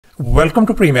Welcome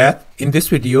to PreMath. In this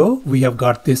video, we have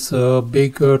got this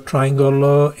big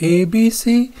triangle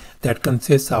ABC that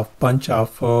consists of bunch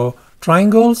of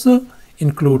triangles,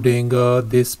 including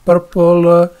this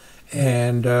purple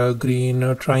and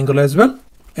green triangle as well.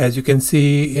 As you can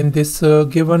see in this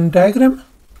given diagram,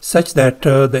 such that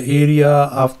the area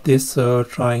of this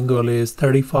triangle is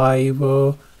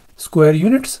 35 square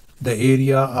units. The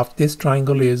area of this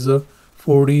triangle is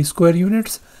 40 square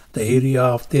units. The area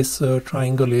of this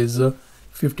triangle is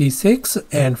 56,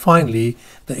 and finally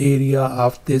the area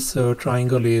of this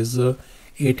triangle is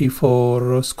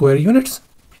 84 square units.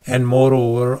 And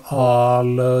moreover,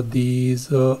 all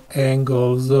these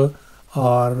angles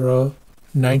are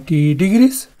 90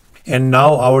 degrees. And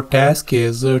now our task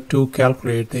is to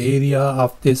calculate the area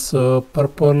of this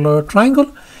purple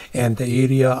triangle and the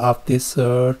area of this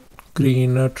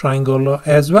green triangle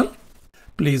as well.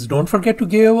 Please don't forget to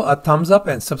give a thumbs up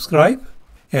and subscribe.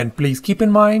 And please keep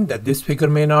in mind that this figure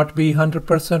may not be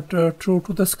 100% true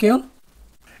to the scale.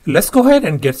 Let's go ahead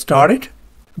and get started.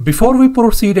 Before we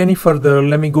proceed any further,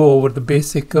 let me go over the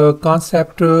basic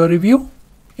concept review.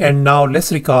 And now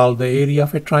let's recall the area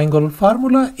of a triangle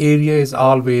formula. Area is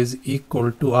always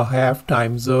equal to a half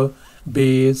times the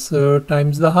base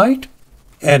times the height.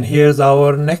 And here's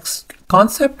our next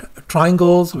concept.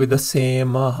 Triangles with the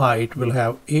same height will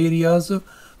have areas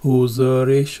whose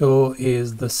ratio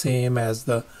is the same as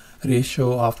the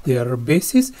ratio of their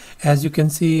bases, as you can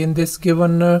see in this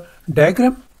given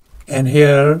diagram. And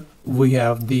here we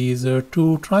have these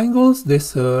two triangles,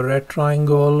 this red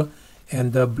triangle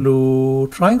and the blue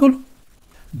triangle.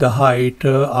 The height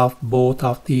of both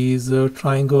of these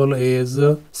triangle is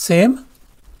same.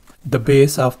 The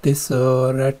base of this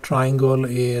red triangle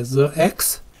is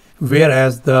x,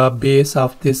 whereas the base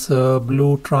of this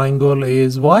blue triangle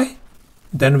is y.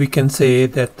 Then we can say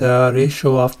that the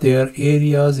ratio of their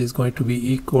areas is going to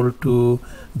be equal to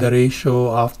the ratio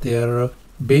of their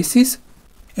bases.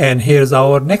 And here's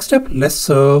our next step. Let's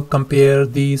compare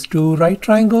these two right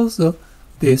triangles,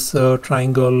 this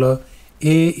triangle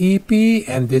AEP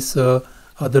and this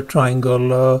other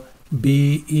triangle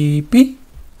BEP.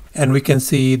 And we can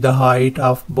see the height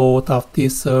of both of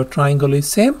this triangle is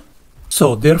same.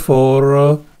 So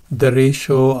therefore the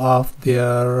ratio of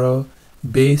their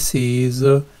bases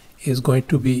is going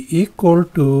to be equal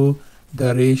to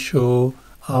the ratio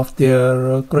of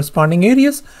their corresponding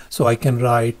areas. So I can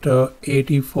write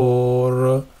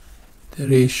 84 the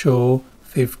ratio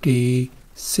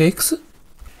 56.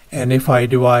 And if I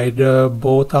divide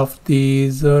both of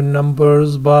these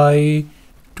numbers by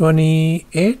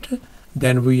 28,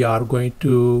 then we are going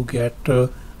to get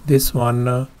this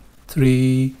one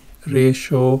 3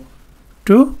 ratio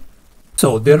 2.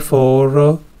 So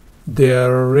therefore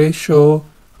their ratio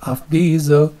of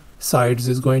these sides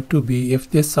is going to be, if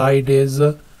this side is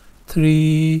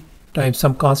 3 times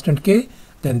some constant k,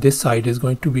 then this side is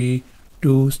going to be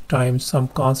 2 times some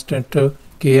constant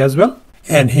k as well.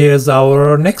 And here's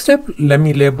our next step. Let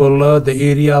me label the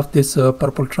area of this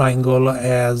purple triangle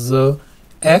as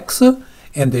x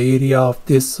and the area of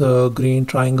this green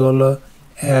triangle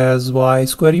as y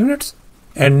square units.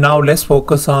 And now let's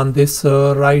focus on this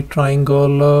right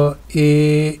triangle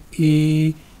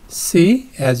AEC,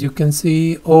 as you can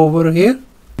see over here.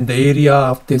 And the area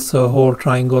of this whole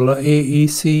triangle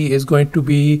AEC is going to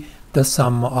be the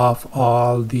sum of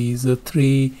all these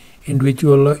 3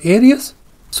 individual areas.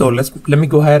 So let me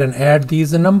go ahead and add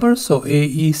these numbers. So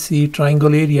AEC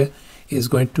triangle area is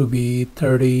going to be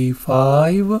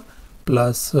 35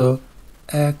 plus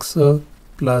x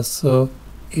plus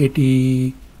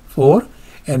 84.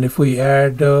 And if we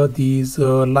add these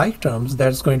like terms,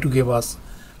 that's going to give us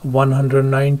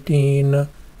 119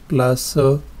 plus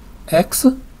x.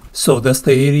 So thus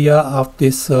the area of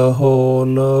this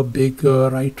whole big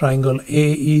right triangle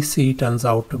AEC turns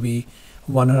out to be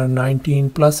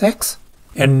 119 plus x.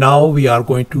 And now we are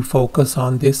going to focus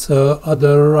on this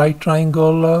other right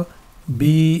triangle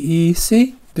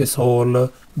BEC, this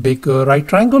whole big right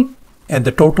triangle. And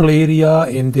the total area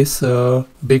in this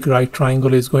big right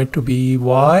triangle is going to be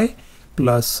y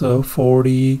plus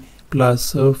 40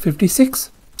 plus 56.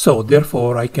 So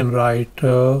therefore I can write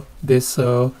this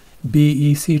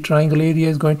BEC triangle area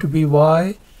is going to be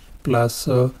y plus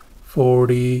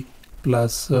 40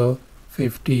 plus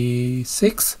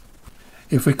 56.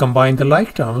 If we combine the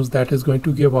like terms, that is going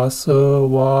to give us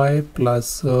y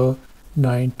plus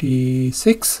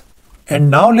 96. And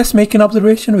now let's make an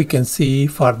observation. We can see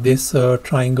for this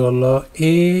triangle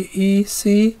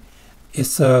AEC,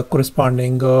 its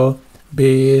corresponding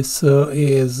base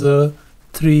is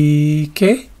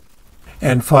 3k.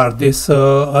 And for this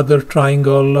other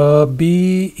triangle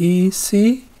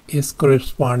BEC, its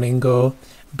corresponding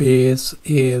base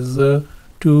is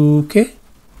 2k,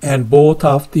 and both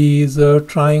of these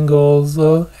triangles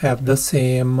have the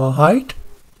same height.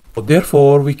 So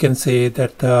therefore we can say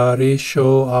that the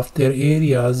ratio of their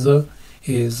areas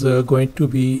is going to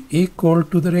be equal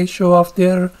to the ratio of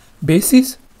their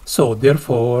bases. So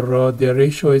therefore their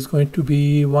ratio is going to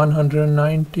be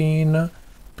 119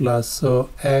 plus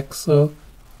x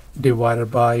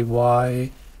divided by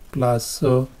y plus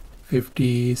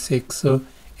 56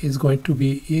 is going to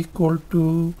be equal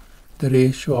to the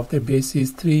ratio of the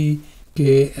bases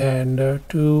 3k and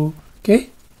 2k.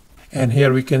 And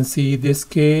here we can see this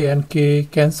k and k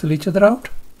cancel each other out,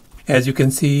 as you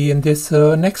can see in this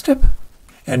next step.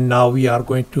 And now we are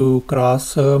going to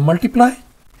cross multiply.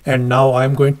 And now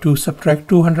I'm going to subtract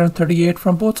 238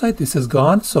 from both sides. This is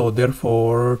gone. So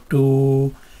therefore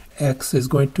 2x is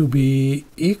going to be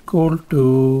equal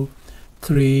to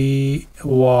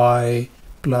 3y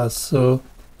plus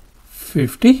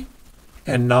 50.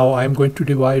 And now I'm going to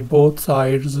divide both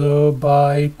sides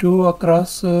by 2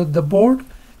 across the board.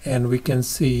 And we can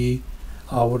see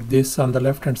our this on the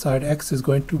left hand side, x is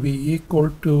going to be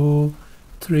equal to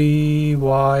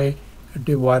 3y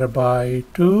divided by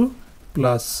 2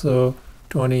 plus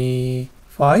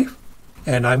 25.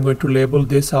 And I'm going to label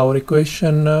this our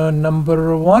equation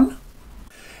number 1.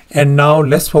 And now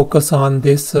let's focus on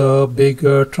this big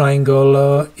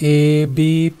triangle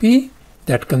ABP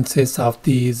that consists of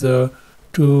these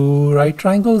two right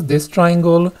triangles, this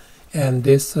triangle and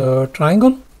this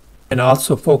triangle. And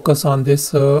also focus on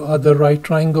this other right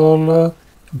triangle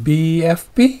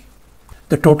BFP.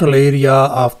 The total area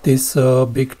of this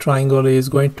big triangle is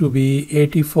going to be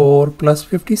 84 plus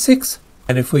 56.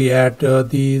 And if we add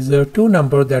these two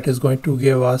numbers, that is going to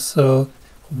give us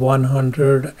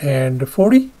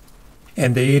 140.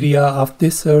 And the area of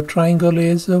this triangle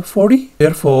is 40.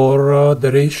 Therefore,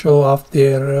 the ratio of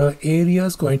their area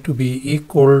is going to be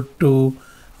equal to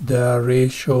the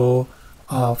ratio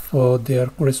of their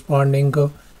corresponding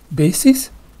bases.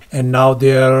 And now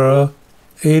their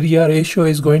area ratio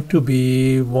is going to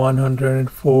be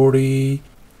 140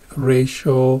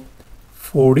 ratio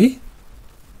 40.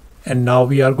 And now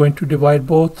we are going to divide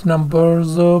both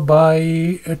numbers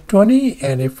by 20.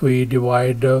 And if we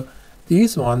divide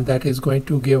these one, that is going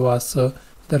to give us the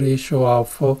ratio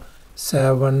of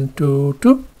 7 to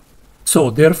 2. So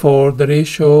therefore the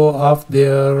ratio of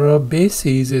their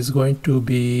bases is going to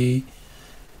be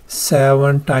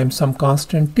 7 times some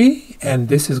constant t, and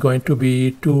this is going to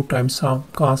be 2 times some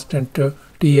constant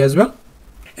t as well.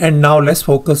 And now let's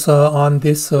focus on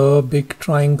this big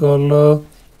triangle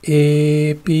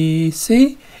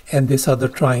APC and this other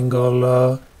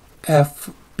triangle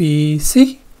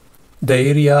FPC. The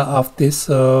area of this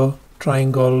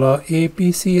triangle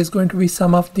APC is going to be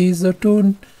sum of these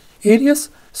two areas.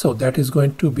 So that is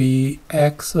going to be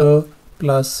x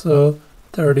plus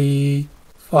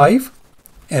 35.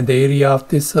 And the area of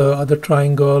this other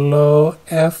triangle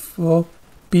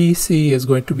FPC is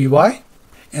going to be y.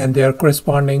 And their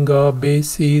corresponding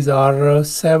bases are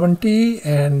 70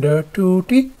 and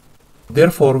 2t.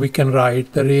 Therefore, we can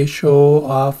write the ratio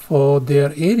of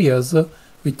their areas,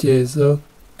 which is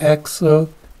x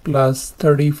plus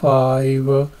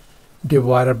 35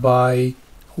 divided by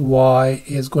y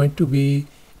is going to be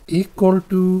equal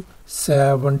to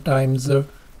 7 times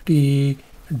t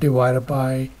divided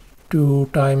by 2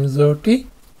 times t.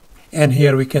 And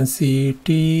here we can see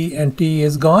t and t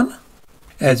is gone,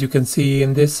 as you can see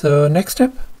in this next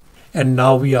step. And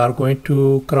now we are going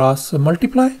to cross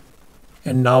multiply.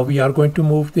 And now we are going to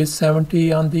move this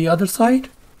 70 on the other side.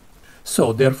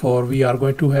 So therefore we are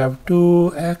going to have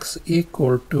 2x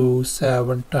equal to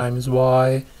 7 times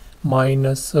y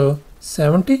minus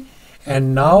 70.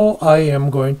 And now I am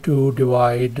going to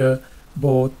divide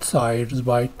both sides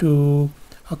by 2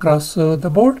 across the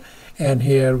board. And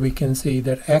here we can see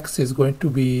that x is going to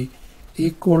be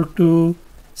equal to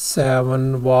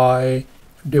 7y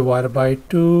divided by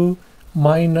 2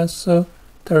 minus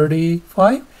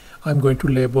 35. I'm going to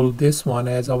label this one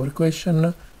as our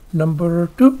equation number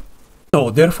 2. So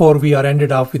therefore we are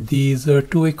ended up with these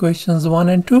two equations 1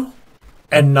 and 2.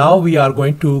 And now we are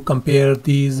going to compare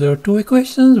these two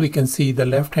equations. We can see the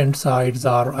left hand sides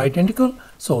are identical.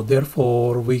 So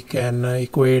therefore we can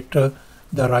equate the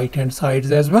right hand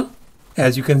sides as well.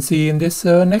 As you can see in this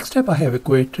next step, I have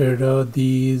equated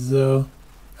these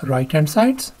right hand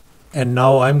sides. And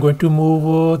now I'm going to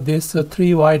move this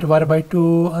 3y divided by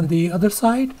 2 on the other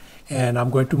side. And I'm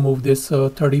going to move this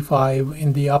 35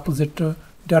 in the opposite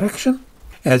direction,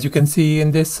 as you can see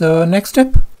in this next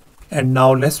step. And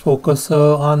now let's focus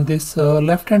on this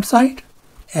left hand side.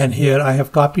 And here I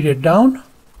have copied it down.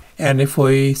 And if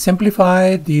we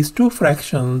simplify these two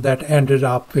fractions, that ended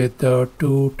up with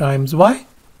 2 times y.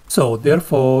 So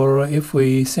therefore, if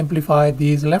we simplify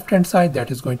these left hand side,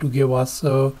 that is going to give us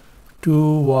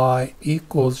 2y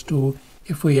equals to,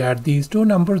 if we add these two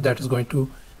numbers, that is going to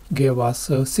give us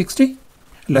 60.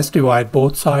 Let's divide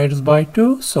both sides by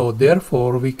 2. So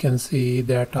therefore, we can see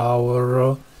that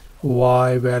our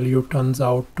y value turns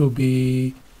out to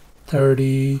be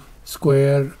 30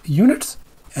 square units.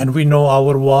 And we know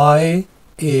our y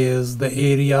is the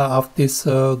area of this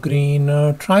green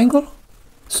triangle.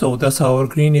 So thus our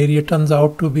green area turns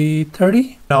out to be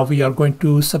 30. Now we are going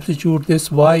to substitute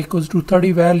this y equals to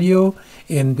 30 value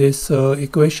in this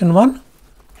equation 1.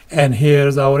 And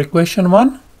here's our equation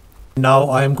 1. Now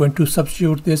I am going to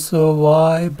substitute this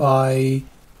y by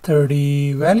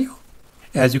 30 value.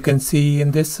 As you can see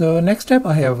in this next step,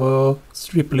 I have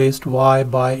replaced y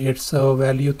by its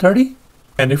value 30.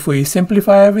 And if we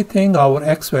simplify everything, our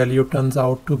x value turns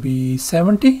out to be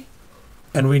 70.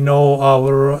 And we know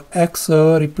our x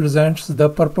represents the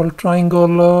purple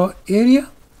triangle area.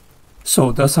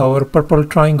 So thus our purple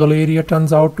triangle area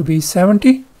turns out to be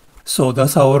 70. So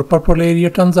thus our purple area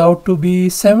turns out to be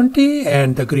 70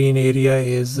 and the green area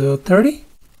is 30.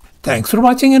 Thanks for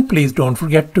watching, and please don't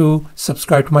forget to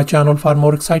subscribe to my channel for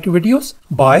more exciting videos.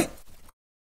 Bye.